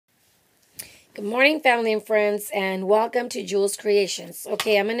Good morning, family and friends, and welcome to Jules Creations.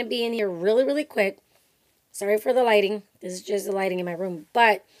 Okay, I'm going to be in here really, really quick. Sorry for the lighting. This is just the lighting in my room.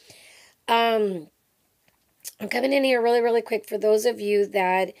 But um, I'm coming in here really, really quick for those of you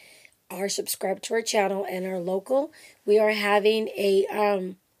that are subscribed to our channel and are local. We are having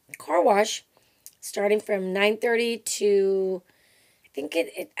a car wash starting from 9:30 to, I think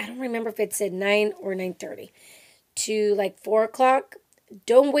I don't remember if it said 9 or 9:30 to like 4 o'clock.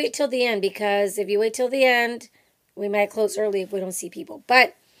 Don't wait till the end, because if you wait till the end, we might close early if we don't see people.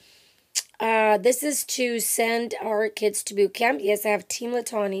 But this is to send our kids to boot camp. Yes, I have Team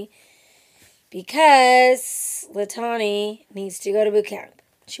Latani because Latani needs to go to boot camp.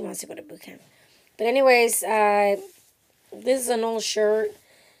 She wants to go to boot camp. But anyways, this is an old shirt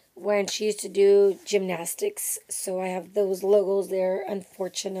when she used to do gymnastics. So I have those logos there,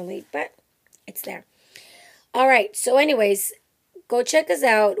 unfortunately, but it's there. All right. So anyways, go check us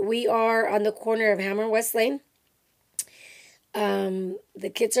out. We are on the corner of Hammer and West Lane. The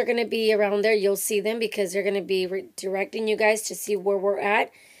kids are going to be around there. You'll see them because they're going to be directing you guys to see where we're at.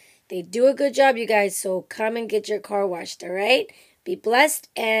 They do a good job, you guys, so come and get your car washed, all right? Be blessed,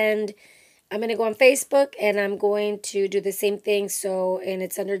 and I'm going to go on Facebook, and I'm going to do the same thing, and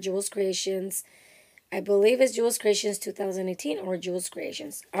it's under Jules Creations. I believe it's Jules Creations 2018 or Jules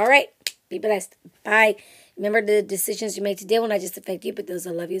Creations. All right, be blessed. Bye. Remember, the decisions you make today will not just affect you, but those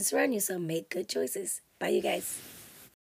that love you and surround you, so make good choices. Bye, you guys.